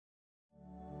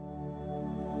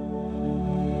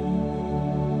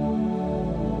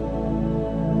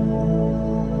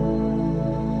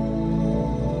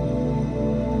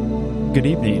Good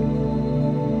evening,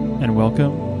 and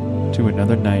welcome to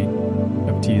another night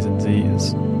of T's and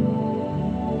Z's.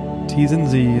 T's and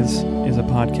Z's is a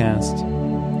podcast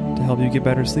to help you get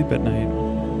better sleep at night.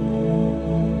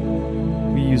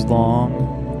 We use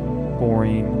long,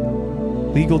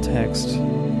 boring, legal text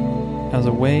as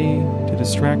a way to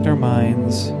distract our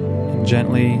minds and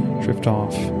gently drift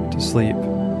off to sleep.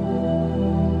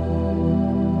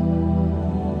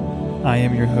 I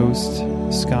am your host,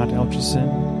 Scott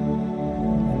Elchison.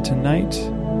 Tonight,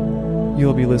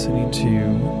 you'll be listening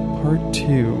to Part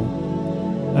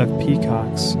 2 of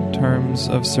Peacock's Terms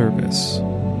of Service,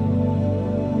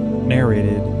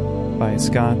 narrated by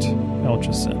Scott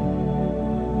Elchison.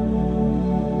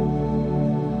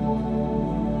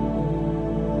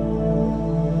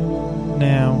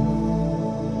 Now,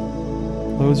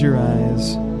 close your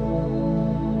eyes,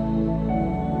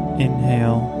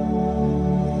 inhale,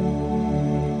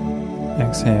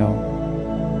 exhale,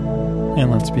 and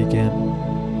let's begin.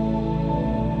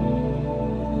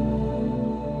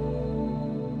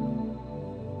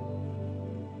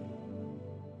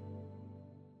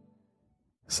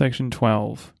 Section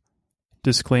 12.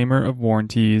 Disclaimer of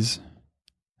warranties,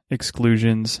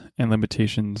 exclusions, and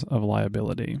limitations of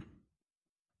liability.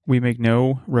 We make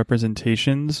no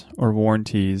representations or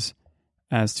warranties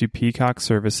as to Peacock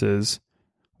services,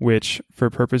 which, for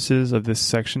purposes of this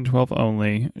Section 12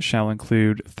 only, shall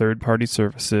include third-party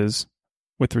services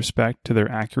with respect to their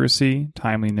accuracy,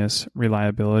 timeliness,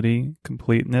 reliability,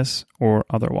 completeness, or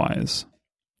otherwise.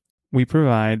 We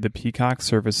provide the Peacock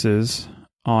services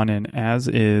on an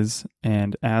as-is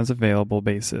and as-available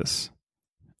basis.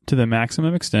 To the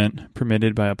maximum extent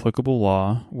permitted by applicable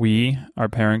law, we, our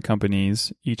parent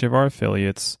companies, each of our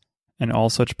affiliates, and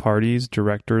all such parties,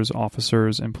 directors,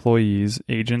 officers, employees,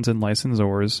 agents, and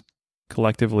licensors,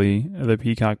 collectively the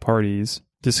Peacock parties,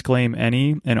 disclaim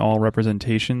any and all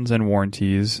representations and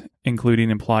warranties,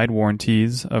 including implied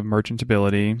warranties of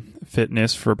merchantability,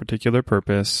 fitness for a particular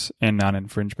purpose, and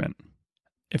non-infringement.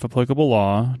 If applicable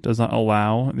law does not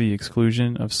allow the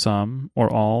exclusion of some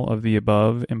or all of the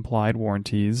above implied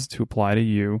warranties to apply to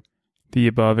you, the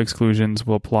above exclusions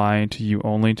will apply to you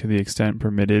only to the extent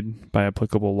permitted by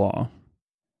applicable law.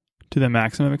 To the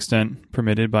maximum extent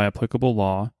permitted by applicable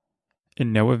law,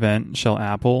 in no event shall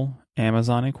Apple,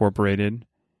 Amazon Incorporated,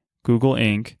 Google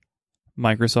Inc.,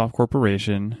 Microsoft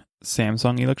Corporation,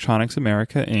 Samsung Electronics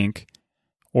America Inc.,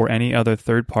 or any other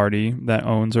third party that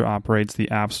owns or operates the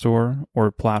App Store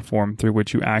or platform through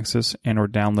which you access and or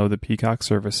download the Peacock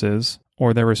services,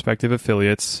 or their respective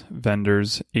affiliates,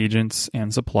 vendors, agents,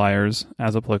 and suppliers,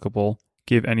 as applicable,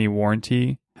 give any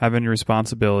warranty, have any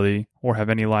responsibility, or have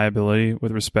any liability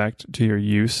with respect to your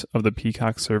use of the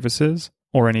Peacock services,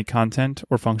 or any content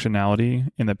or functionality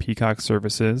in the Peacock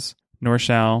services, nor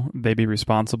shall they be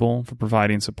responsible for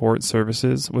providing support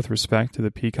services with respect to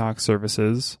the Peacock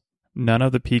services. None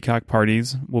of the Peacock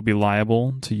parties will be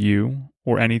liable to you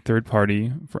or any third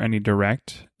party for any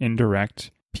direct,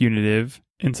 indirect, punitive,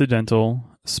 incidental,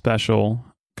 special,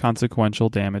 consequential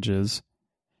damages,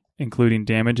 including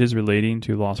damages relating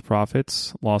to lost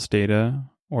profits, lost data,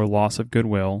 or loss of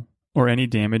goodwill, or any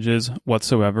damages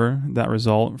whatsoever that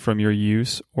result from your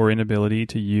use or inability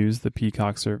to use the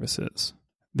Peacock services.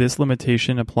 This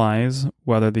limitation applies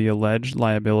whether the alleged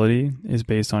liability is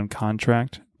based on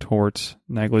contract, tort,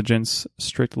 negligence,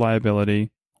 strict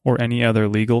liability, or any other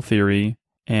legal theory,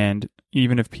 and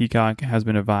even if Peacock has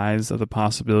been advised of the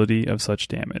possibility of such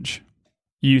damage.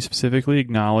 You specifically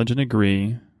acknowledge and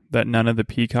agree that none of the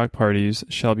Peacock parties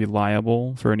shall be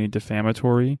liable for any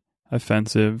defamatory,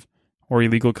 offensive, or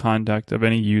illegal conduct of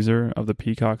any user of the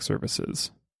Peacock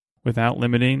services. Without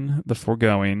limiting the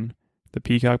foregoing, the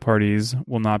Peacock parties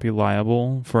will not be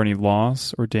liable for any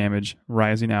loss or damage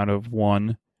rising out of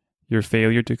 1. Your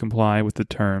failure to comply with the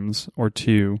terms, or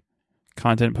 2.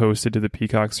 Content posted to the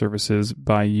Peacock services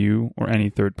by you or any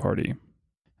third party.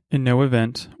 In no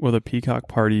event will the Peacock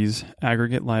parties'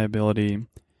 aggregate liability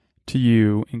to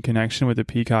you in connection with the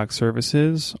Peacock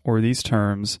services or these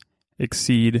terms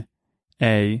exceed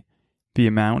a. The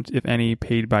amount, if any,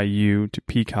 paid by you to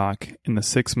Peacock in the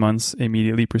 6 months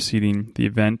immediately preceding the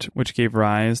event which gave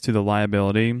rise to the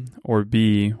liability, or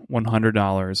b.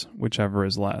 $100, whichever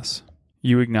is less.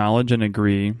 You acknowledge and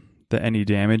agree that any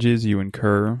damages you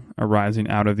incur arising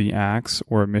out of the acts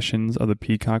or omissions of the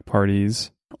Peacock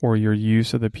parties or your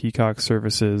use of the Peacock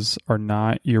services are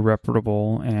not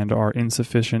irreparable and are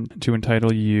insufficient to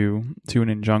entitle you to an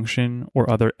injunction or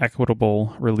other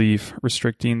equitable relief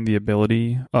restricting the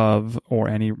ability of or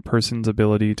any person's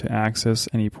ability to access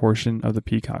any portion of the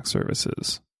Peacock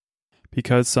services.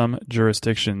 Because some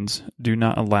jurisdictions do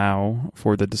not allow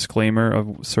for the disclaimer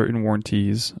of certain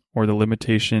warranties or the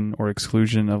limitation or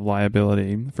exclusion of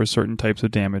liability for certain types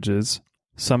of damages,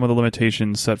 some of the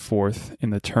limitations set forth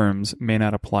in the terms may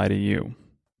not apply to you.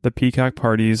 The Peacock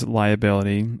party's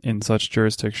liability in such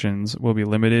jurisdictions will be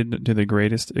limited to the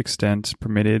greatest extent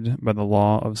permitted by the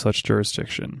law of such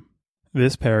jurisdiction.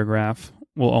 This paragraph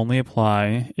will only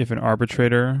apply if an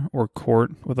arbitrator or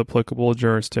court with applicable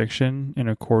jurisdiction in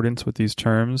accordance with these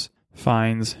terms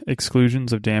finds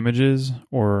exclusions of damages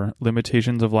or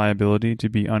limitations of liability to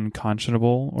be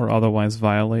unconscionable or otherwise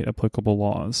violate applicable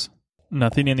laws.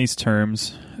 Nothing in these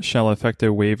terms shall affect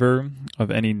a waiver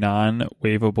of any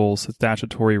non-waivable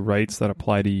statutory rights that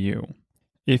apply to you.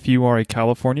 If you are a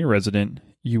California resident,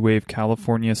 you waive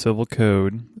California Civil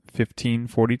Code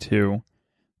 1542,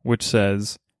 which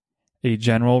says, "A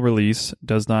general release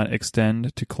does not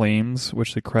extend to claims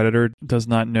which the creditor does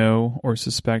not know or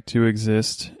suspect to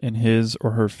exist in his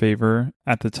or her favor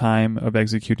at the time of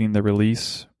executing the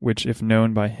release, which if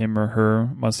known by him or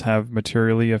her must have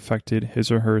materially affected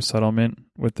his or her settlement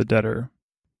with the debtor."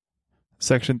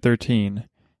 Section 13.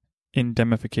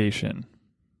 Indemnification.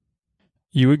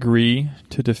 You agree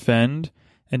to defend,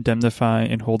 indemnify,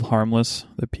 and hold harmless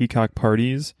the Peacock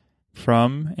parties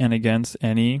from and against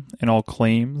any and all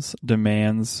claims,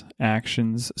 demands,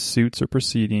 actions, suits, or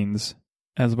proceedings,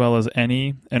 as well as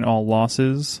any and all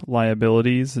losses,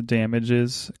 liabilities,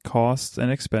 damages, costs, and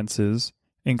expenses,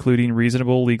 including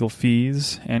reasonable legal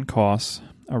fees and costs,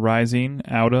 arising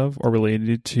out of or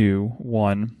related to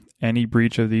 1. Any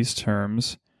breach of these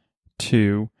terms,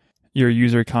 2. Your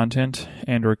user content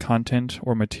or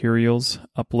materials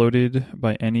uploaded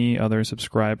by any other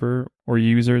subscriber or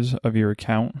users of your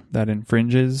account that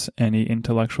infringes any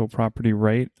intellectual property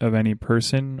right of any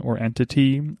person or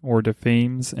entity or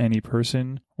defames any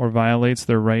person or violates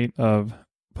their right of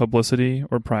publicity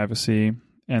or privacy,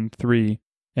 and 3.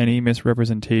 Any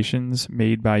misrepresentations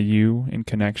made by you in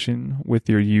connection with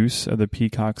your use of the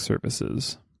Peacock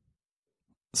services.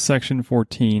 Section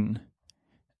 14.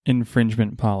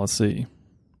 Infringement policy.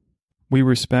 We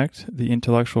respect the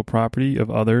intellectual property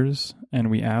of others, and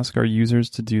we ask our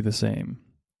users to do the same.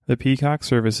 The Peacock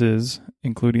services,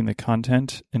 including the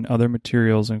content and other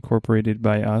materials incorporated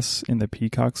by us in the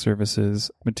Peacock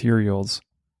services materials,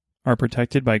 are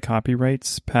protected by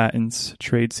copyrights, patents,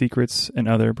 trade secrets, and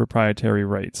other proprietary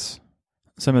rights.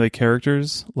 Some of the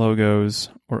characters, logos,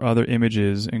 or other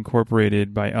images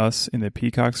incorporated by us in the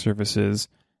Peacock services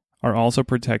are also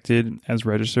protected as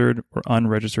registered or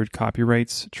unregistered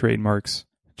copyrights, trademarks,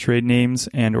 trade names,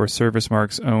 and or service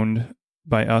marks owned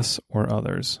by us or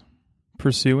others.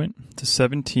 Pursuant to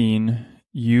 17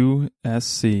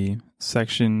 U.S.C.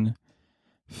 Section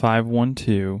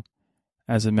 512,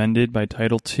 as amended by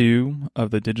Title II of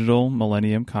the Digital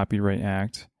Millennium Copyright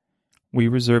Act, we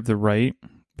reserve the right,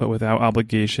 but without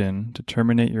obligation, to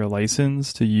terminate your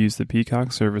license to use the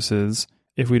Peacock services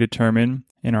if we determine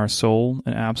in our sole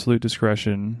and absolute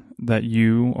discretion that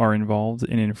you are involved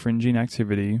in infringing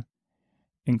activity,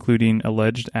 including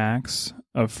alleged acts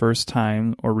of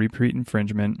first-time or repeat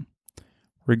infringement,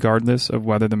 regardless of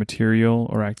whether the material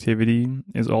or activity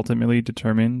is ultimately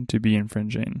determined to be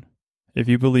infringing. If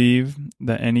you believe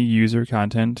that any user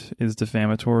content is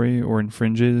defamatory or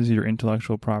infringes your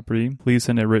intellectual property, please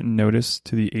send a written notice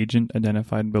to the agent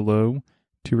identified below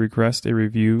to request a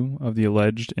review of the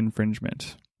alleged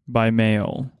infringement. By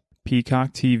mail,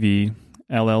 Peacock TV,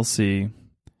 LLC,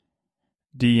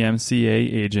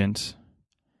 DMCA Agent,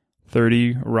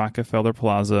 30 Rockefeller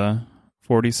Plaza,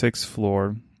 46th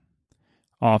floor,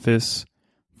 Office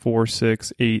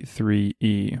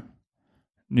 4683E,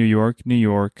 New York, New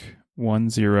York,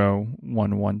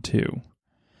 10112.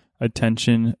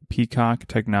 Attention Peacock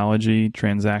Technology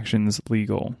Transactions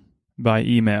Legal. By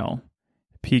email,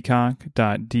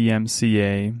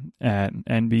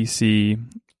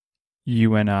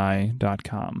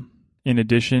 peacock.dmca@nbcuni.com. In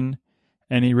addition,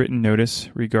 any written notice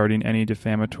regarding any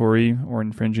defamatory or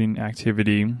infringing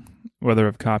activity, whether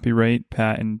of copyright,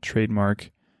 patent, trademark,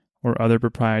 or other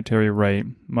proprietary right,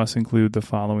 must include the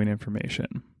following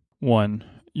information. 1.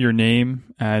 Your name,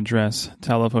 address,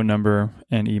 telephone number,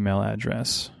 and email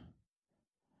address.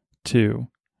 2.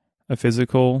 A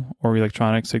physical or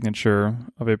electronic signature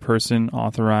of a person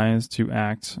authorized to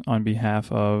act on behalf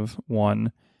of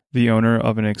 1. The owner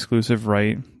of an exclusive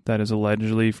right that is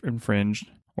allegedly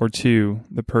infringed, or 2.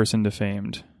 The person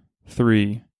defamed.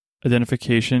 3.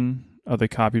 Identification of the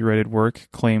copyrighted work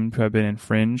claimed to have been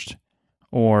infringed,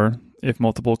 or, if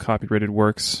multiple copyrighted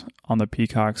works on the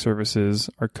Peacock services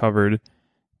are covered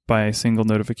by a single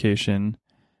notification,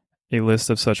 a list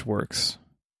of such works.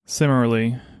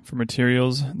 Similarly, for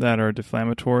materials that are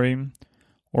defamatory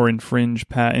or infringe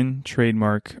patent,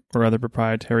 trademark, or other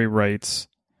proprietary rights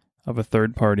of a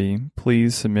third party,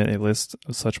 please submit a list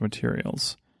of such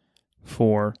materials.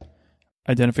 4.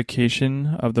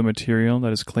 Identification of the material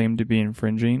that is claimed to be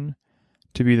infringing,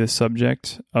 to be the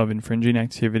subject of infringing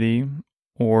activity,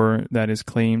 or that is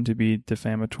claimed to be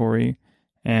defamatory,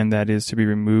 and that is to be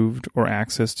removed or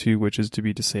access to which is to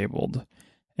be disabled,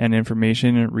 and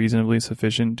information reasonably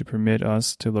sufficient to permit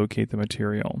us to locate the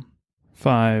material.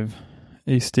 5.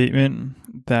 A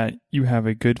statement that you have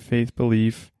a good faith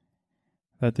belief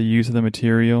that the use of the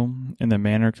material in the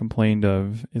manner complained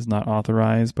of is not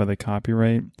authorized by the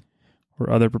copyright or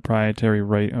other proprietary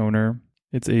right owner,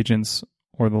 its agents,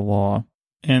 or the law.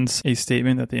 And a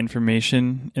statement that the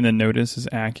information in the notice is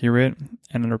accurate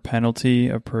and under penalty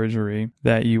of perjury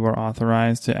that you are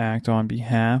authorized to act on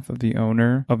behalf of the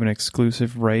owner of an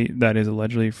exclusive right that is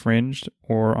allegedly infringed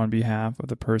or on behalf of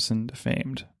the person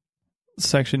defamed.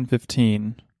 Section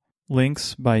 15.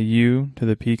 Links by you to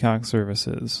the Peacock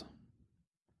services.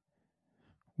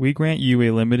 We grant you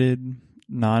a limited,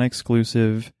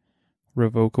 non-exclusive,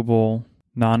 revocable,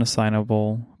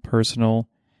 non-assignable, personal,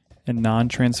 and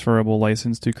non-transferable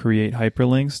license to create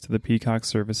hyperlinks to the Peacock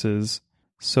services,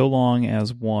 so long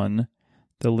as 1.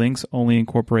 The links only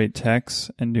incorporate text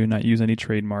and do not use any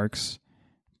trademarks.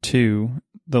 2.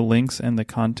 The links and the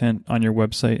content on your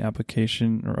website,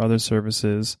 application, or other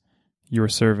services, your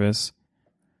service,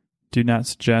 do not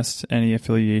suggest any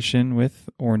affiliation with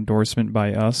or endorsement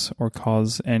by us or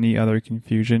cause any other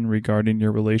confusion regarding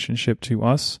your relationship to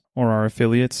us or our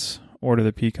affiliates or to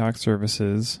the Peacock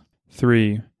services.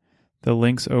 3. The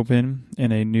links open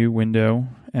in a new window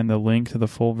and the link to the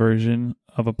full version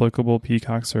of applicable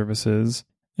Peacock services.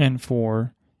 And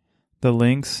 4. The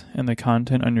links and the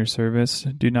content on your service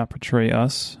do not portray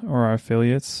us or our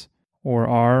affiliates or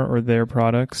our or their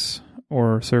products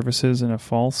or services in a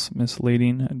false,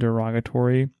 misleading,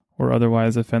 derogatory, or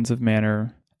otherwise offensive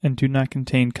manner, and do not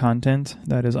contain content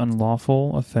that is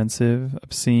unlawful, offensive,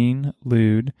 obscene,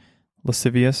 lewd,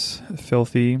 lascivious,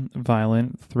 filthy,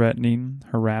 violent, threatening,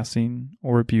 harassing,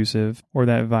 or abusive, or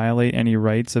that violate any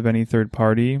rights of any third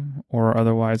party, or are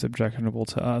otherwise objectionable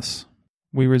to us.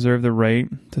 We reserve the right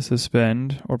to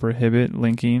suspend or prohibit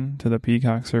linking to the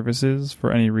Peacock services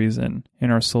for any reason,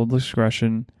 in our sole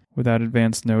discretion, without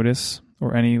advance notice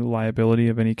or any liability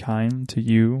of any kind to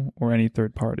you or any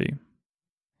third party.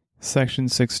 Section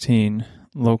 16.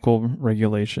 Local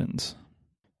regulations.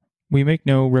 We make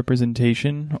no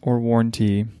representation or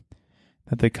warranty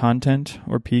that the content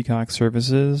or Peacock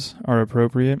services are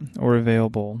appropriate or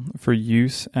available for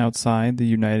use outside the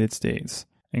United States,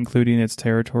 including its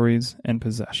territories and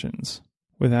possessions,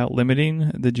 without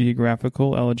limiting the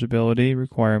geographical eligibility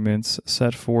requirements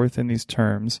set forth in these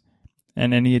terms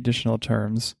and any additional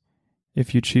terms.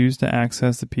 If you choose to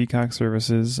access the Peacock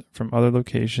services from other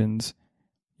locations,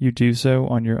 you do so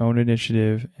on your own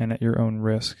initiative and at your own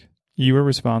risk. You are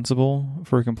responsible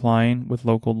for complying with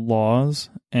local laws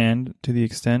and, to the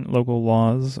extent local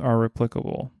laws are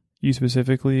applicable, you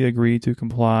specifically agree to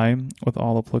comply with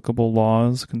all applicable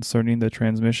laws concerning the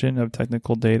transmission of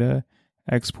technical data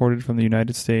exported from the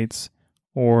United States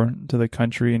or to the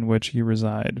country in which you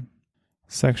reside.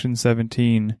 Section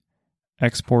 17.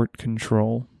 Export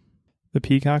control. The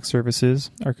Peacock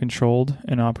services are controlled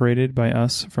and operated by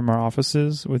us from our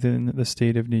offices within the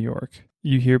state of New York.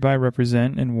 You hereby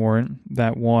represent and warrant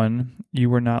that 1.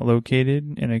 You are not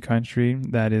located in a country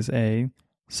that is a.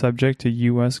 Subject to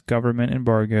U.S. government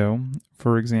embargo,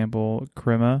 for example,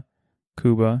 Crimea,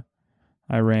 Cuba,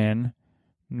 Iran,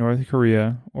 North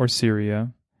Korea, or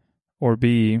Syria, or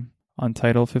B. On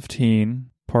Title 15,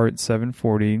 Part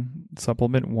 740,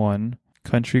 Supplement 1,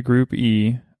 Country Group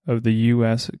E of the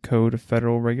U.S. Code of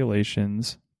Federal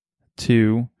Regulations.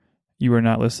 2. You are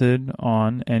not listed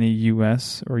on any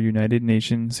U.S. or United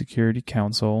Nations Security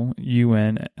Council,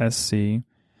 UNSC,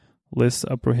 list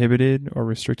of prohibited or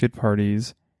restricted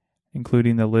parties,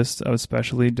 including the list of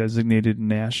specially designated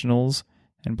nationals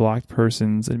and blocked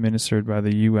persons administered by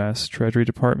the U.S. Treasury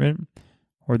Department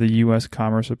or the U.S.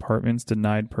 Commerce Department's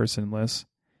denied person list.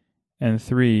 And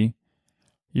 3.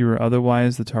 You are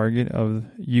otherwise the target of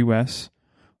U.S.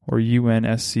 or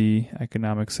UNSC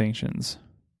economic sanctions.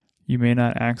 You may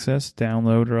not access,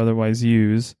 download, or otherwise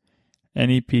use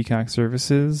any Peacock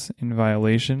services in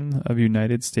violation of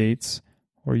United States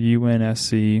or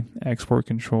UNSC export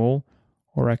control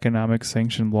or economic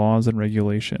sanction laws and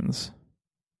regulations.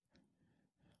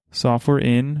 Software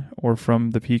in or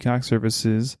from the Peacock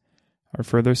services are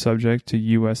further subject to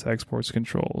U.S. exports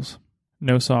controls.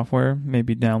 No software may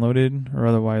be downloaded or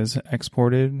otherwise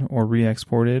exported or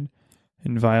re-exported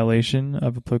in violation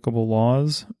of applicable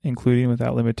laws, including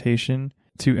without limitation,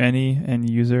 to any end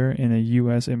user in a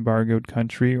U.S. embargoed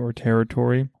country or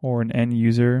territory, or an end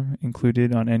user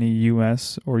included on any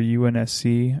U.S. or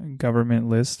UNSC government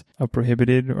list of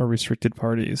prohibited or restricted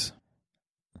parties.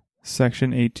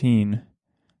 Section 18.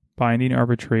 Binding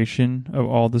arbitration of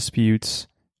all disputes,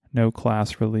 no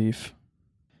class relief.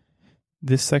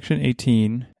 This Section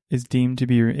 18 is deemed to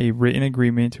be a written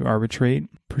agreement to arbitrate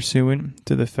pursuant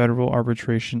to the Federal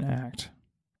Arbitration Act.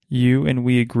 You and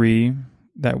we agree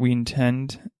that we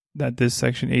intend that this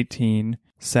Section 18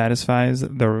 satisfies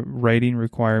the writing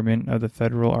requirement of the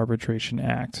Federal Arbitration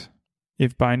Act.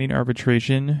 If binding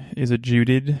arbitration is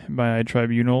adjudicated by a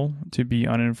tribunal to be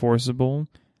unenforceable,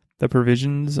 the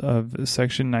provisions of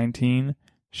Section 19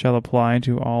 shall apply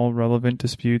to all relevant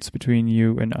disputes between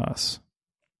you and us.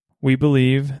 We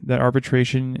believe that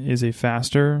arbitration is a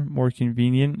faster, more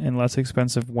convenient, and less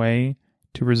expensive way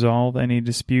to resolve any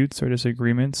disputes or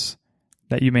disagreements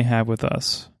that you may have with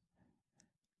us.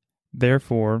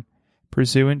 Therefore,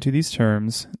 pursuant to these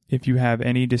terms, if you have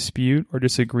any dispute or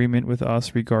disagreement with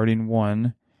us regarding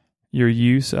 1. Your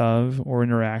use of or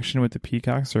interaction with the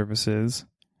Peacock services,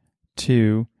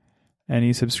 2.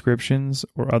 Any subscriptions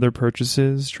or other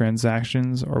purchases,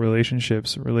 transactions, or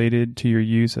relationships related to your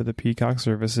use of the Peacock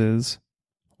services,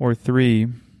 or 3.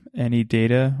 Any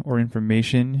data or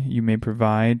information you may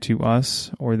provide to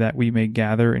us or that we may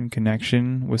gather in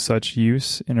connection with such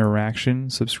use, interaction,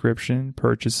 subscription,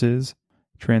 purchases,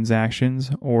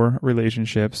 transactions, or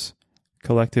relationships,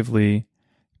 collectively,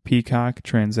 Peacock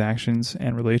transactions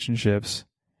and relationships,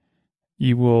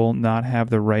 you will not have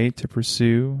the right to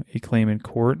pursue a claim in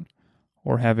court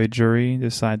or have a jury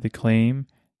decide the claim,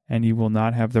 and you will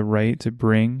not have the right to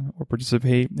bring or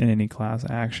participate in any class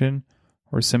action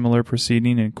or similar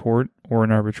proceeding in court or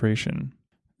in arbitration.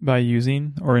 By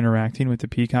using or interacting with the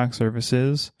Peacock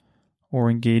services or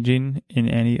engaging in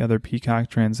any other Peacock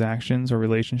transactions or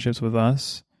relationships with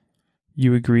us,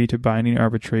 you agree to binding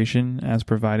arbitration as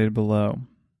provided below.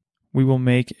 We will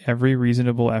make every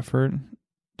reasonable effort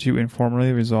to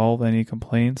informally resolve any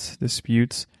complaints,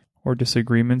 disputes, or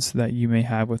disagreements that you may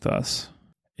have with us.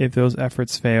 If those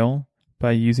efforts fail,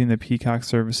 by using the Peacock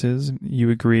services, you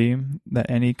agree that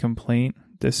any complaint,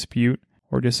 dispute,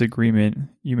 or disagreement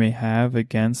you may have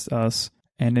against us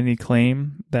and any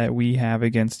claim that we have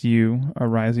against you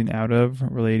arising out of,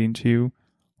 relating to,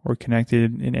 or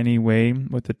connected in any way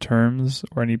with the terms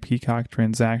or any Peacock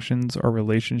transactions or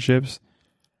relationships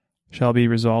shall be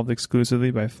resolved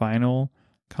exclusively by final,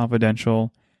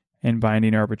 confidential, and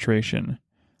binding arbitration.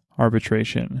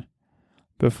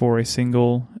 Before a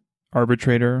single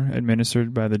arbitrator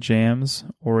administered by the JAMS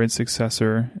or its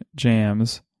successor,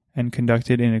 JAMS, and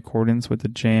conducted in accordance with the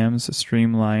JAMS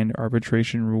streamlined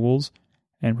arbitration rules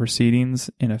and proceedings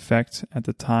in effect at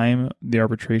the time the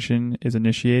arbitration is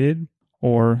initiated,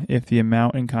 or if the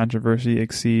amount in controversy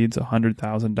exceeds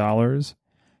 $100,000,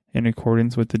 in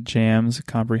accordance with the JAMS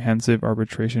comprehensive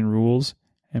arbitration rules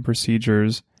and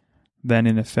procedures then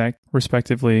in effect,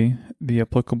 respectively, the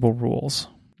applicable rules.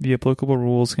 The applicable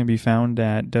rules can be found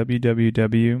at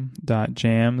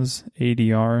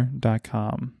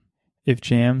www.jamsadr.com. If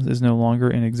JAMS is no longer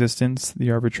in existence,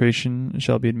 the arbitration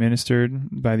shall be administered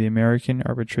by the American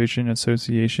Arbitration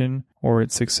Association or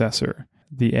its successor,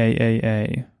 the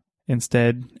AAA.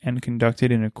 Instead, and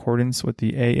conducted in accordance with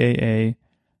the AAA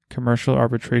commercial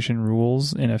arbitration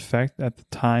rules in effect at the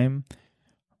time,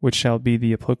 which shall be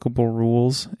the applicable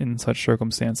rules in such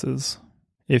circumstances.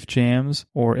 If JAMS,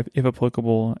 or if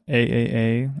applicable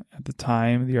AAA, at the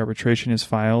time the arbitration is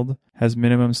filed, has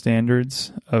minimum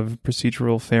standards of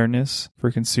procedural fairness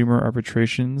for consumer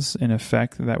arbitrations in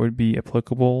effect that would be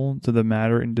applicable to the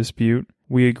matter in dispute,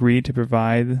 we agree to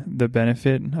provide the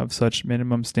benefit of such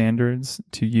minimum standards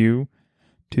to you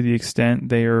to the extent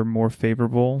they are more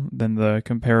favorable than the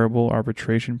comparable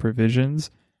arbitration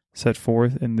provisions set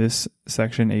forth in this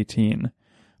Section 18,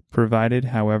 provided,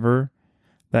 however,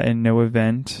 that in no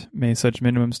event may such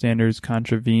minimum standards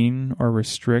contravene or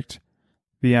restrict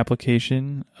the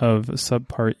application of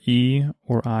subpart E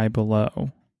or I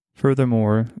below.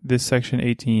 Furthermore, this Section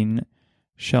 18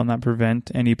 shall not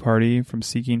prevent any party from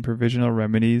seeking provisional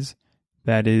remedies,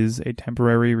 that is, a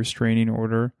temporary restraining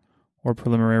order or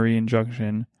preliminary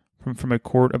injunction, from a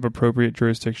court of appropriate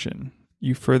jurisdiction.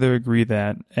 You further agree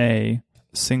that a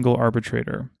single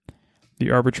arbitrator.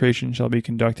 The arbitration shall be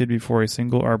conducted before a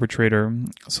single arbitrator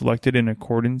selected in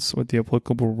accordance with the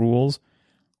applicable rules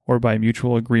or by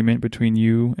mutual agreement between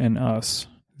you and us,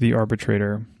 the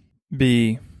arbitrator.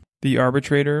 B. The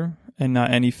arbitrator, and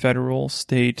not any federal,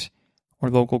 state,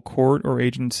 or local court or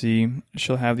agency,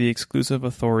 shall have the exclusive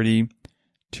authority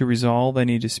to resolve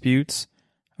any disputes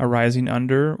arising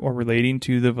under or relating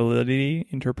to the validity,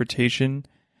 interpretation,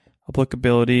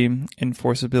 applicability,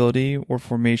 enforceability, or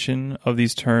formation of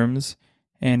these terms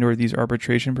and or these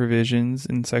arbitration provisions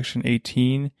in Section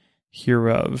 18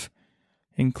 hereof,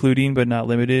 including but not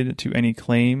limited to any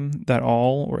claim that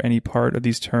all or any part of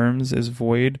these terms is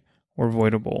void or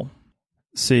voidable.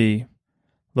 C.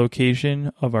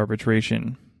 Location of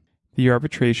arbitration. The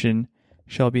arbitration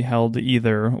shall be held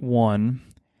either 1.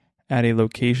 At a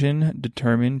location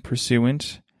determined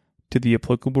pursuant to the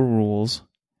applicable rules,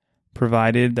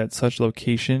 provided that such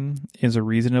location is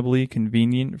reasonably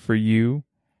convenient for you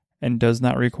and does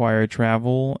not require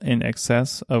travel in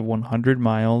excess of 100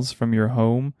 miles from your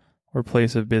home or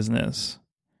place of business.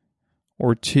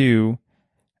 Or 2.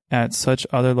 At such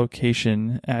other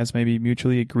location as may be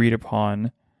mutually agreed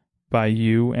upon by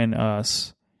you and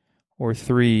us. Or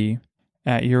 3.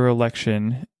 At your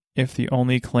election, if the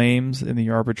only claims in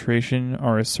the arbitration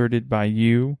are asserted by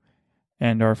you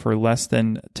and are for less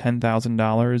than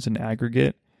 $10,000 in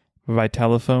aggregate by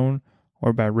telephone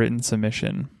or by written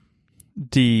submission.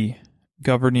 D.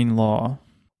 Governing law.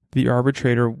 The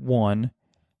arbitrator 1.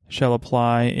 Shall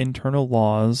apply internal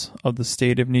laws of the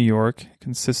State of New York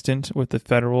consistent with the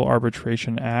Federal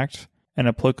Arbitration Act and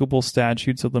applicable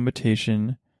statutes of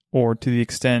limitation, or to the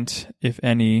extent, if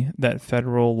any, that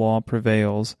federal law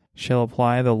prevails, shall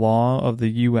apply the law of the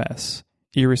U.S.,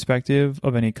 irrespective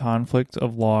of any conflict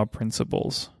of law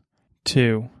principles.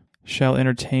 2. Shall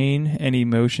entertain any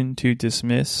motion to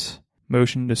dismiss,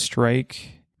 motion to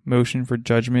strike, motion for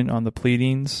judgment on the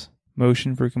pleadings,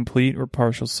 motion for complete or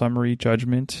partial summary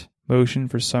judgment, motion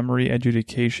for summary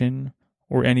adjudication,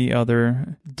 or any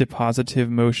other depositive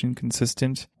motion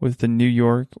consistent with the New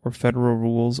York or federal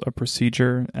rules of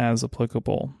procedure as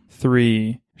applicable.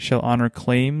 3. Shall honor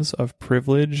claims of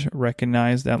privilege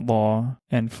recognized at law.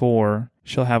 And 4.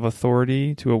 Shall have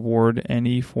authority to award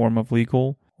any form of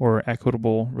legal or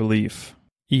equitable relief.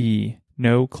 E.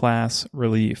 No class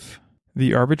relief.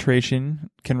 The arbitration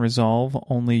can resolve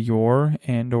only your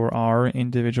and or our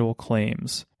individual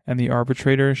claims, and the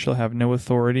arbitrator shall have no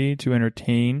authority to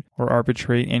entertain or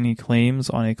arbitrate any claims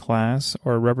on a class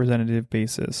or representative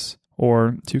basis,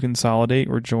 or to consolidate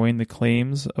or join the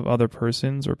claims of other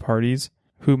persons or parties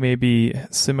who may be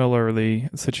similarly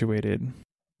situated.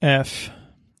 F.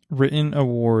 Written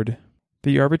award.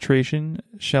 The arbitration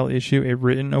shall issue a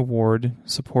written award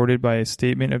supported by a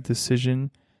statement of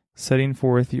decision setting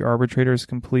forth the arbitrator's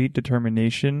complete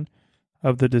determination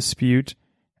of the dispute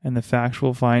and the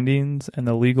factual findings and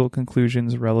the legal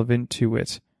conclusions relevant to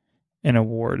it. An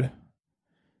award.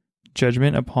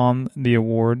 Judgment upon the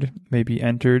award may be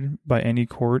entered by any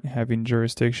court having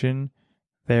jurisdiction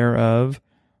thereof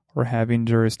or having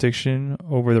jurisdiction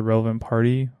over the relevant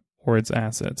party or its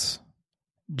assets.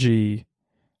 G.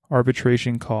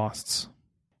 Arbitration costs.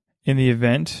 In the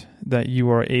event that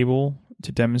you are able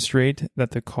to demonstrate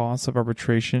that the costs of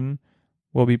arbitration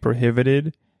will be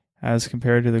prohibited as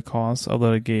compared to the costs of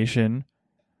litigation,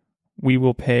 we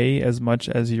will pay as much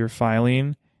as your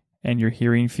filing and your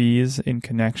hearing fees in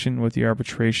connection with the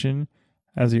arbitration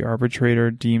as the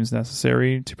arbitrator deems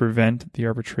necessary to prevent the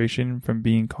arbitration from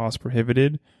being cost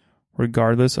prohibited,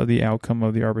 regardless of the outcome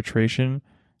of the arbitration,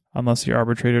 unless the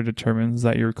arbitrator determines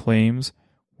that your claims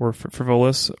were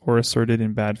frivolous or asserted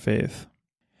in bad faith.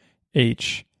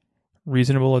 H.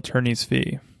 Reasonable attorney's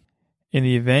fee. In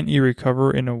the event you recover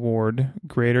an award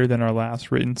greater than our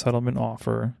last written settlement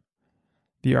offer,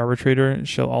 the arbitrator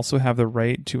shall also have the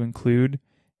right to include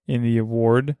in the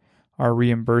award our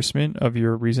reimbursement of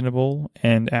your reasonable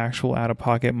and actual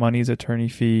out-of-pocket monies attorney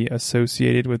fee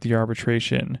associated with the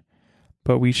arbitration,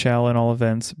 but we shall in all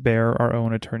events bear our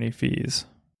own attorney fees.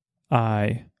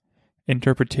 I.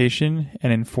 Interpretation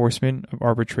and enforcement of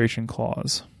arbitration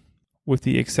clause. With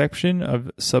the exception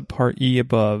of subpart E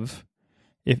above,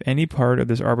 if any part of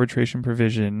this arbitration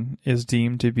provision is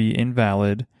deemed to be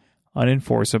invalid,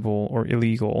 unenforceable, or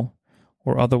illegal,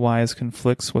 or otherwise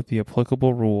conflicts with the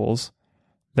applicable rules,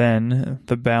 then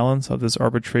the balance of this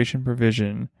arbitration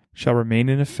provision shall remain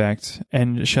in effect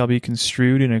and shall be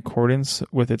construed in accordance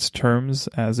with its terms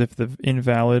as if the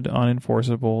invalid,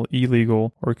 unenforceable,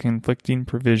 illegal, or conflicting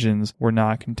provisions were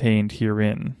not contained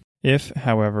herein. If,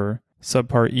 however,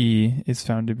 subpart E is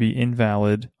found to be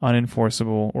invalid,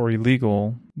 unenforceable, or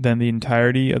illegal, then the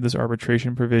entirety of this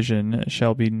arbitration provision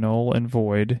shall be null and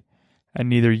void, and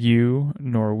neither you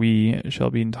nor we shall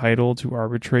be entitled to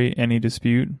arbitrate any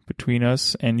dispute between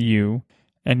us and you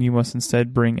must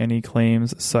instead bring any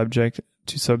claims subject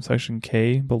to subsection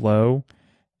K below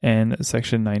and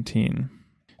section 19.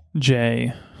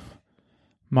 J.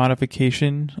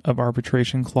 Modification of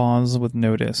arbitration clause with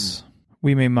notice.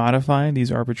 We may modify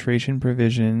these arbitration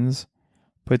provisions,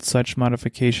 but such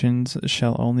modifications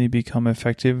shall only become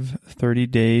effective 30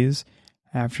 days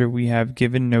after we have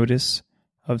given notice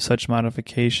of such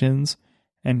modifications,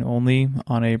 and only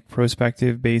on a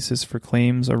prospective basis for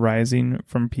claims arising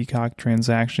from Peacock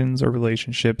transactions or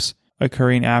relationships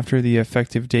occurring after the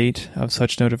effective date of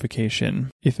such notification.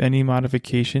 If any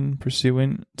modification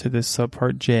pursuant to this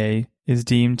subpart J is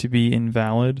deemed to be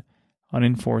invalid,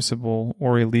 unenforceable,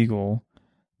 or illegal,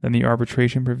 then the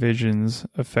arbitration provisions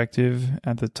effective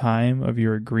at the time of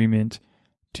your agreement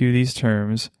to these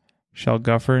terms shall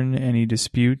govern any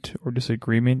dispute or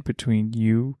disagreement between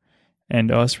you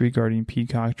and us regarding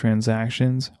Peacock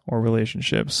transactions or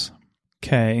relationships.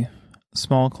 K.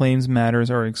 Small claims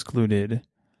matters are excluded.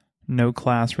 No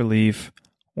class relief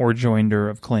or joinder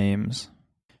of claims.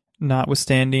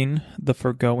 Notwithstanding the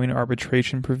foregoing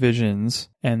arbitration provisions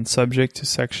and subject to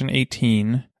Section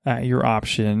 18, at your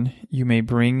option, you may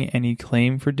bring any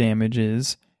claim for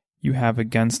damages you have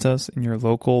against us in your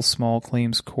local small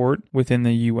claims court within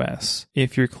the U.S.,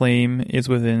 if your claim is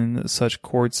within such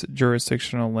court's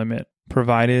jurisdictional limit,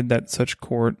 provided that such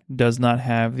court does not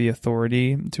have the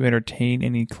authority to entertain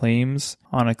any claims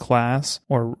on a class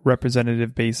or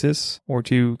representative basis, or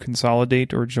to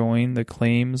consolidate or join the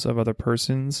claims of other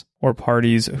persons or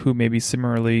parties who may be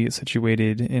similarly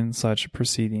situated in such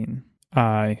proceeding.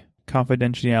 I.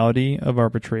 Confidentiality of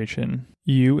arbitration.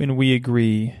 You and we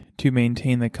agree to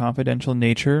maintain the confidential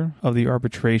nature of the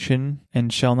arbitration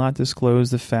and shall not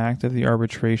disclose the fact of the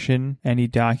arbitration, any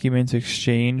documents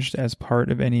exchanged as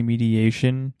part of any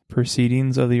mediation,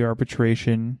 proceedings of the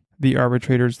arbitration, the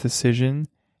arbitrator's decision,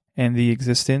 and the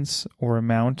existence or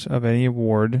amount of any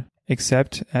award,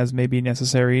 except as may be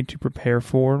necessary to prepare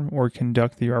for or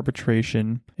conduct the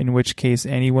arbitration, in which case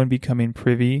anyone becoming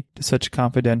privy to such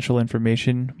confidential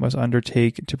information must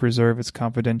undertake to preserve its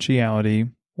confidentiality,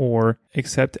 or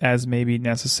except as may be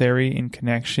necessary in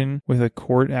connection with a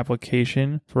court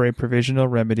application for a provisional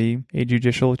remedy, a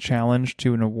judicial challenge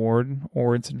to an award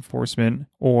or its enforcement,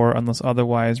 or unless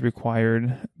otherwise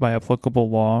required by applicable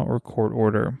law or court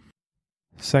order.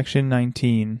 Section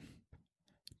 19.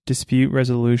 Dispute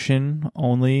resolution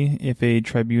only if a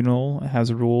tribunal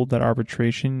has ruled that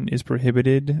arbitration is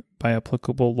prohibited by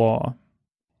applicable law.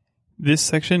 This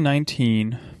Section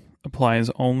 19 applies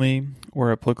only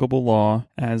where applicable law,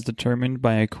 as determined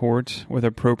by a court with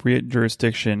appropriate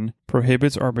jurisdiction,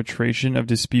 prohibits arbitration of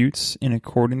disputes in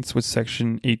accordance with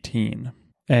Section 18.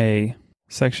 A.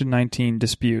 Section 19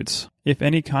 Disputes. If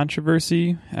any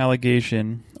controversy,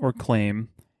 allegation, or claim,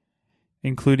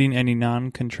 including any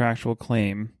non-contractual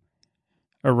claim,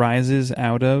 arises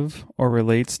out of or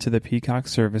relates to the Peacock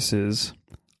services,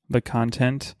 the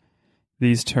content,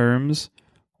 these terms,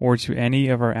 or to any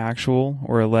of our actual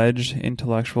or alleged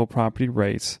intellectual property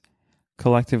rights,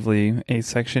 collectively a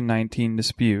Section 19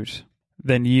 dispute,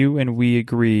 then you and we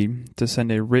agree to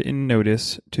send a written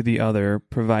notice to the other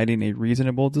providing a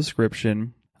reasonable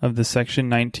description of the Section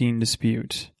 19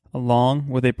 dispute, along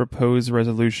with a proposed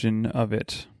resolution of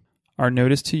it. Our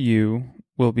notice to you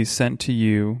will be sent to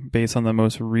you based on the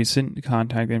most recent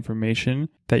contact information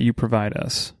that you provide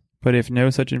us. But if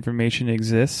no such information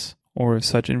exists, or if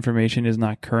such information is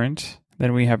not current,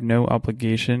 then we have no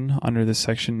obligation under the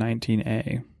Section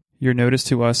 19A. Your notice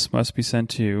to us must be sent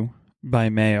to, by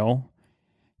mail,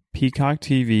 Peacock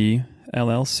TV,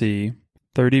 LLC,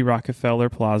 30 Rockefeller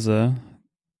Plaza,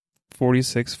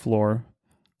 46th floor,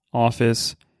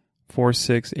 office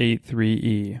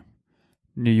 4683E,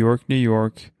 New York, New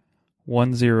York,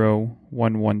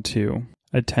 10112.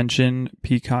 Attention,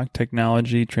 Peacock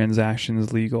Technology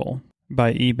Transactions Legal.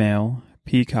 By email,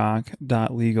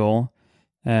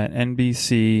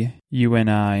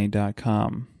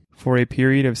 peacock.legal@nbcuni.com. For a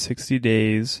period of 60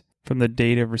 days from the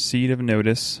date of receipt of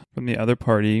notice from the other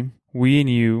party, we and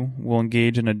you will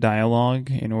engage in a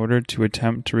dialogue in order to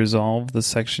attempt to resolve the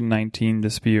Section 19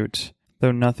 dispute.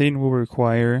 Though nothing will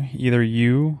require either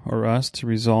you or us to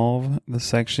resolve the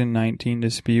Section 19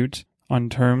 dispute on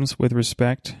terms with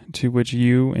respect to which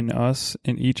you and us,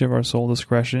 in each of our sole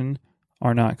discretion,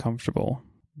 are not comfortable.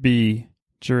 B.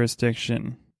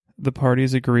 Jurisdiction. The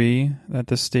parties agree that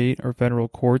the state or federal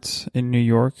courts in New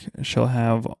York shall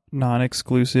have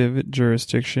non-exclusive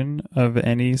jurisdiction of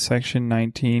any Section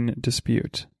 19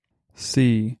 dispute.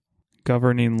 C.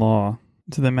 Governing law.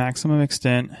 To the maximum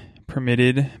extent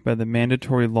permitted by the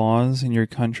mandatory laws in your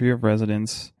country of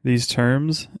residence, these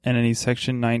terms and any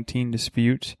Section 19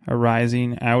 dispute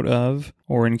arising out of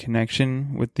or in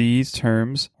connection with these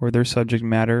terms or their subject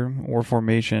matter or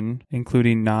formation,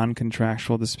 including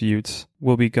non-contractual disputes,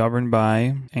 will be governed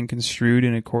by and construed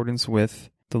in accordance with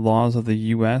the laws of the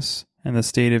U.S. and the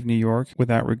State of New York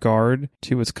without regard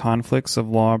to its conflicts of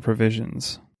law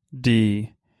provisions.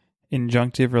 D.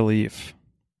 Injunctive relief.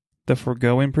 The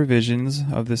foregoing provisions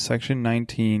of this Section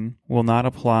 19 will not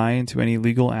apply to any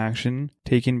legal action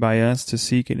taken by us to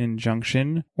seek an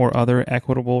injunction or other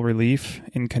equitable relief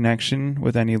in connection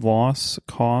with any loss,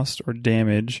 cost, or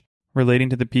damage relating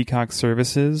to the Peacock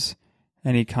services,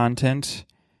 any content,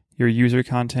 your user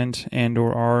content, and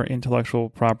or our intellectual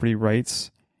property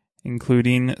rights,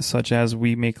 including such as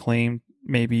we may claim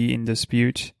may be in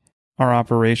dispute, our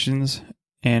operations,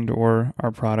 and or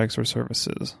our products or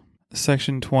services.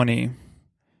 Section 20.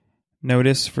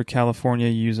 Notice for California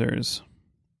users.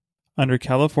 Under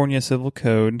California Civil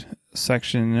Code,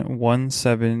 Section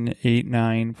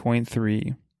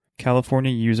 1789.3,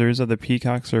 California users of the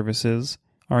Peacock services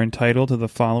are entitled to the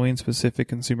following specific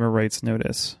consumer rights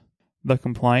notice. The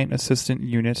Compliant Assistant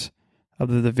Unit of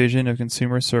the Division of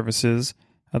Consumer Services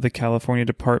of the California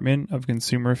Department of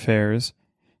Consumer Affairs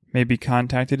may be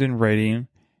contacted in writing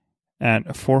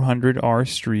at 400 R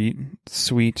Street,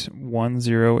 Suite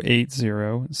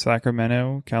 1080,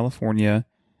 Sacramento, California,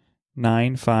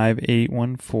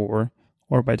 95814,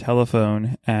 or by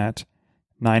telephone at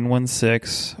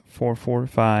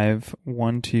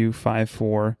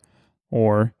 916-445-1254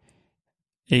 or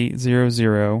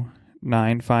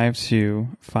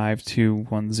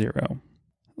 800-952-5210.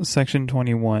 Section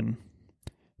 21.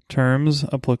 Terms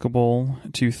applicable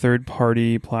to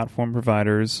third-party platform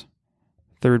providers.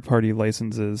 Third-party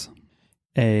licenses.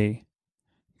 A.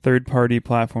 Third-party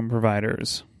platform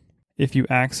providers. If you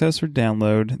access or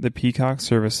download the Peacock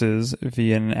services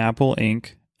via an Apple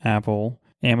Inc., Apple,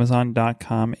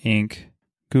 Amazon.com Inc.,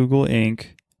 Google Inc.,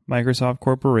 Microsoft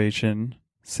Corporation,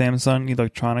 Samsung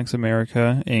Electronics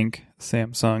America Inc.,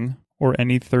 Samsung, or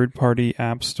any third-party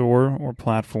app store or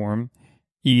platform,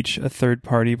 each a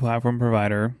third-party platform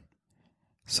provider,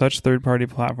 such third-party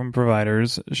platform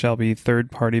providers shall be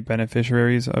third-party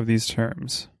beneficiaries of these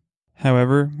terms.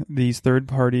 However, these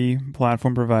third-party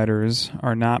platform providers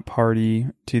are not party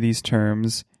to these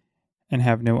terms and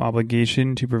have no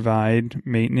obligation to provide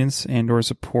maintenance and/or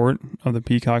support of the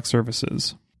Peacock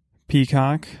services.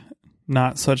 Peacock,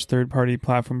 not such third-party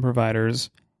platform providers,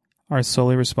 are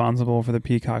solely responsible for the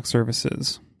Peacock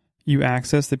services. You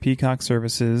access the Peacock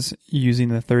services using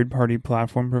the third-party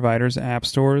platform providers' app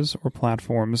stores or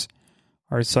platforms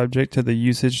are subject to the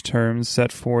usage terms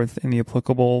set forth in the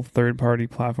applicable third-party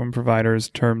platform providers'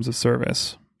 terms of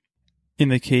service. In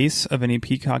the case of any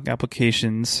Peacock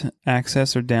applications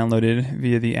accessed or downloaded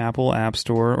via the Apple App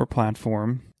Store or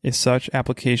platform, if such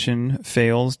application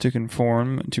fails to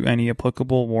conform to any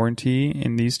applicable warranty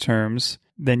in these terms,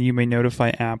 then you may notify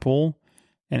Apple,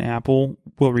 and Apple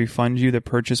will refund you the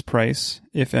purchase price,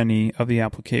 if any, of the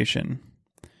application.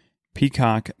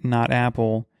 Peacock, not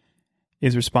Apple,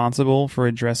 is responsible for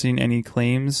addressing any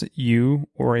claims you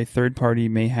or a third party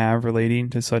may have relating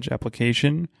to such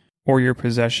application, or your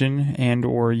possession and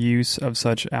or use of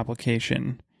such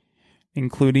application,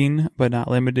 including but not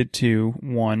limited to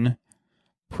 1.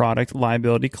 Product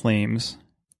liability claims,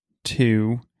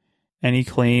 2. Any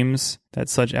claims that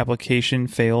such application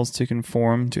fails to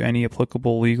conform to any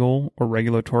applicable legal or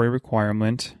regulatory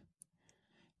requirement,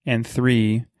 and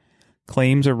 3.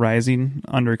 Claims arising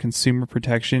under consumer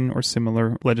protection or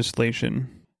similar legislation.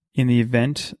 In the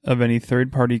event of any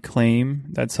third-party claim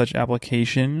that such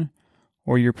application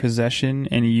or your possession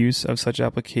and use of such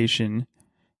application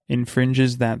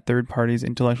infringes that third party's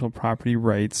intellectual property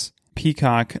rights,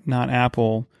 Peacock, not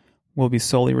Apple, will be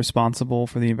solely responsible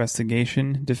for the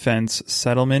investigation, defense,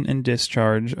 settlement, and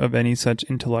discharge of any such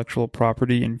intellectual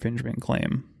property infringement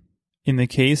claim. In the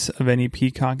case of any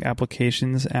Peacock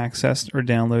applications accessed or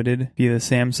downloaded via the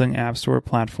Samsung App Store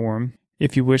platform,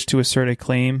 if you wish to assert a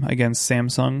claim against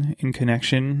Samsung in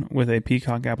connection with a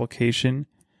Peacock application,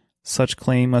 such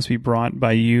claim must be brought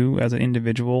by you as an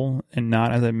individual and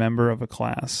not as a member of a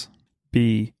class.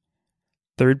 B.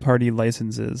 Third-party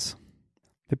licenses.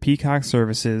 The Peacock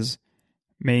services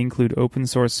may include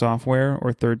open-source software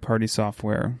or third-party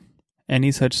software.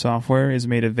 Any such software is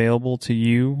made available to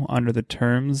you under the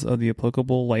terms of the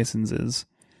applicable licenses.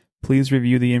 Please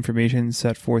review the information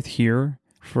set forth here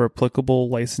for applicable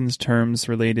license terms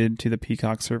related to the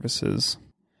Peacock services.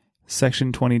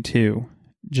 Section 22.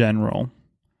 General.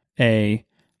 A.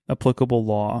 Applicable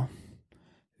law.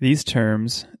 These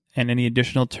terms, and any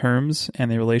additional terms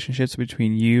and the relationships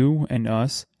between you and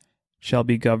us, shall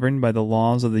be governed by the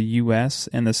laws of the U.S.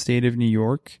 and the State of New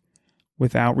York,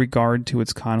 without regard to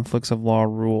its conflicts of law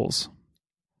rules.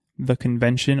 The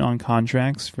Convention on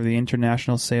Contracts for the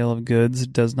International Sale of Goods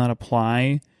does not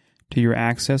apply to your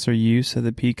access or use of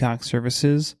the Peacock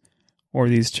services or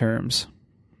these terms.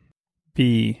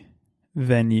 B.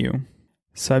 Venue.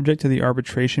 Subject to the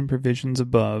arbitration provisions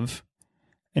above,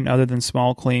 and other than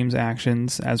small claims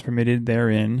actions as permitted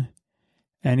therein,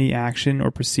 any action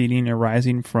or proceeding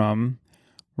arising from,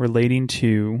 relating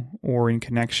to, or in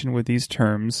connection with these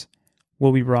terms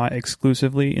will be brought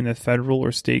exclusively in the federal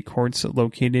or state courts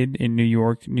located in New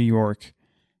York, New York,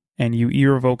 and you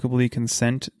irrevocably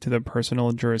consent to the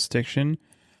personal jurisdiction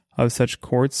of such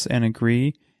courts and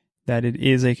agree that it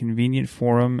is a convenient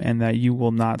forum and that you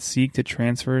will not seek to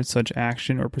transfer such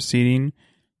action or proceeding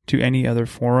to any other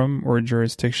forum or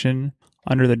jurisdiction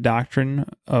under the doctrine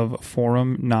of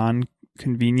forum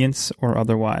non-convenience or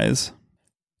otherwise.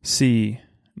 C.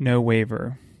 No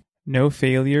waiver. No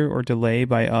failure or delay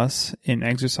by us in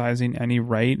exercising any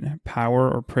right, power,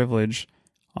 or privilege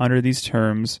under these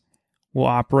terms will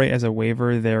operate as a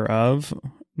waiver thereof,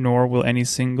 nor will any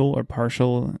single or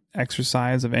partial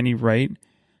exercise of any right,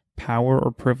 power,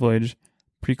 or privilege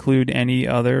preclude any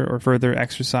other or further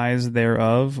exercise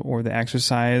thereof, or the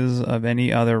exercise of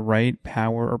any other right,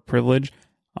 power, or privilege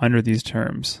under these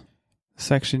terms.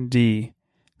 Section D.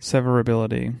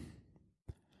 Severability.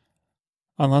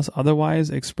 Unless otherwise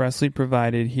expressly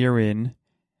provided herein,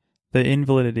 the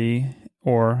invalidity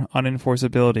or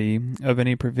unenforceability of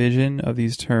any provision of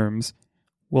these terms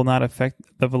will not affect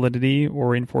the validity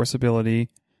or enforceability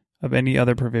of any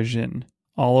other provision,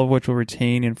 all of which will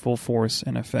retain in full force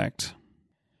and effect.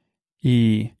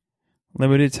 E.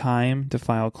 Limited time to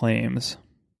file claims.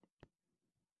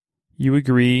 You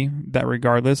agree that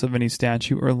regardless of any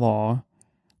statute or law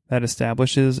that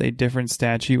establishes a different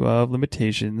statute of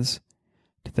limitations,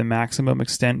 to the maximum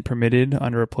extent permitted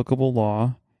under applicable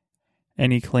law,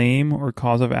 any claim or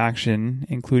cause of action,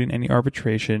 including any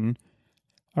arbitration,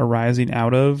 arising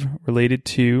out of, related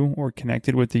to, or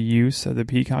connected with the use of the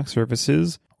Peacock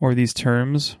services, or these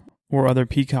terms, or other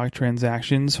Peacock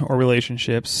transactions or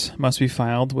relationships, must be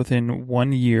filed within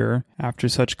 1 year after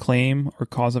such claim or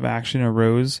cause of action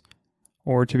arose,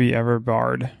 or to be ever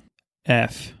barred.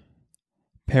 F.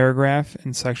 Paragraph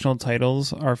and sectional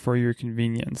titles are for your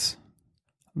convenience.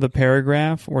 The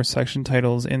paragraph or section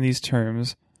titles in these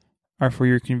terms are for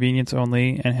your convenience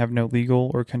only and have no legal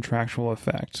or contractual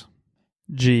effect.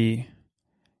 G.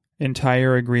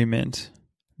 Entire agreement.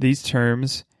 These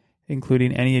terms,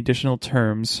 including any additional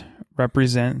terms,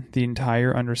 represent the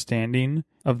entire understanding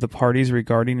of the parties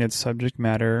regarding its subject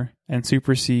matter and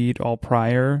supersede all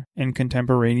prior and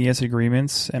contemporaneous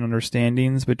agreements and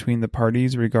understandings between the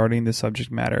parties regarding the subject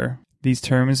matter. These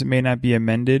terms may not be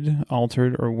amended,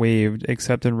 altered, or waived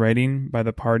except in writing by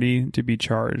the party to be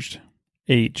charged.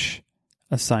 H.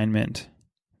 Assignment.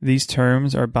 These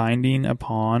terms are binding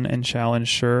upon and shall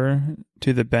ensure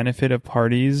to the benefit of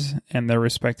parties and their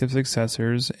respective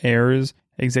successors, heirs,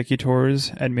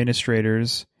 executors,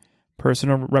 administrators,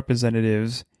 personal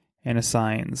representatives, and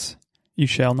assigns. You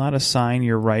shall not assign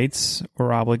your rights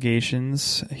or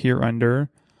obligations hereunder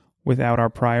without our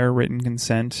prior written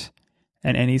consent,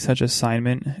 and any such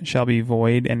assignment shall be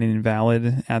void and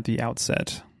invalid at the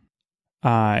outset.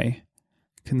 I.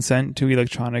 Consent to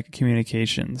electronic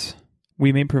communications.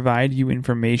 We may provide you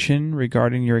information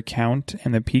regarding your account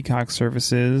and the Peacock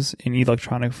services in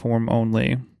electronic form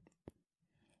only.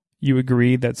 You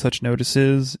agree that such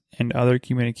notices and other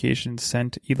communications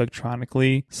sent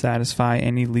electronically satisfy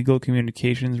any legal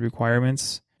communications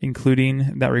requirements,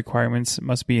 including that requirements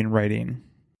must be in writing.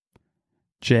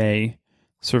 J.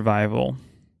 Survival.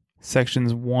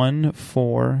 Sections 1,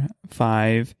 4,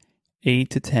 5, 8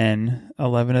 to 10,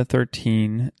 11 to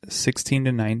 13, 16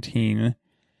 to 19,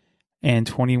 and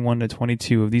 21 to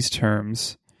 22 of these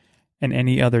terms, and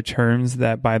any other terms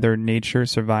that by their nature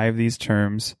survive these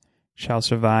terms, shall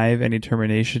survive any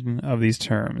termination of these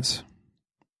terms.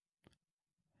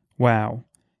 Wow,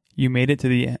 you made it to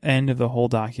the end of the whole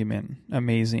document.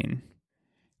 Amazing.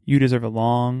 You deserve a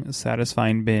long,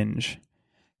 satisfying binge.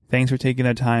 Thanks for taking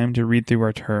the time to read through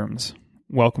our terms.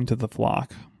 Welcome to the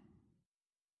flock.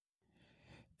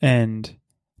 End.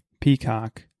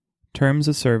 Peacock. Terms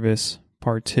of Service,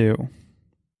 Part 2.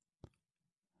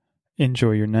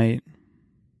 Enjoy your night.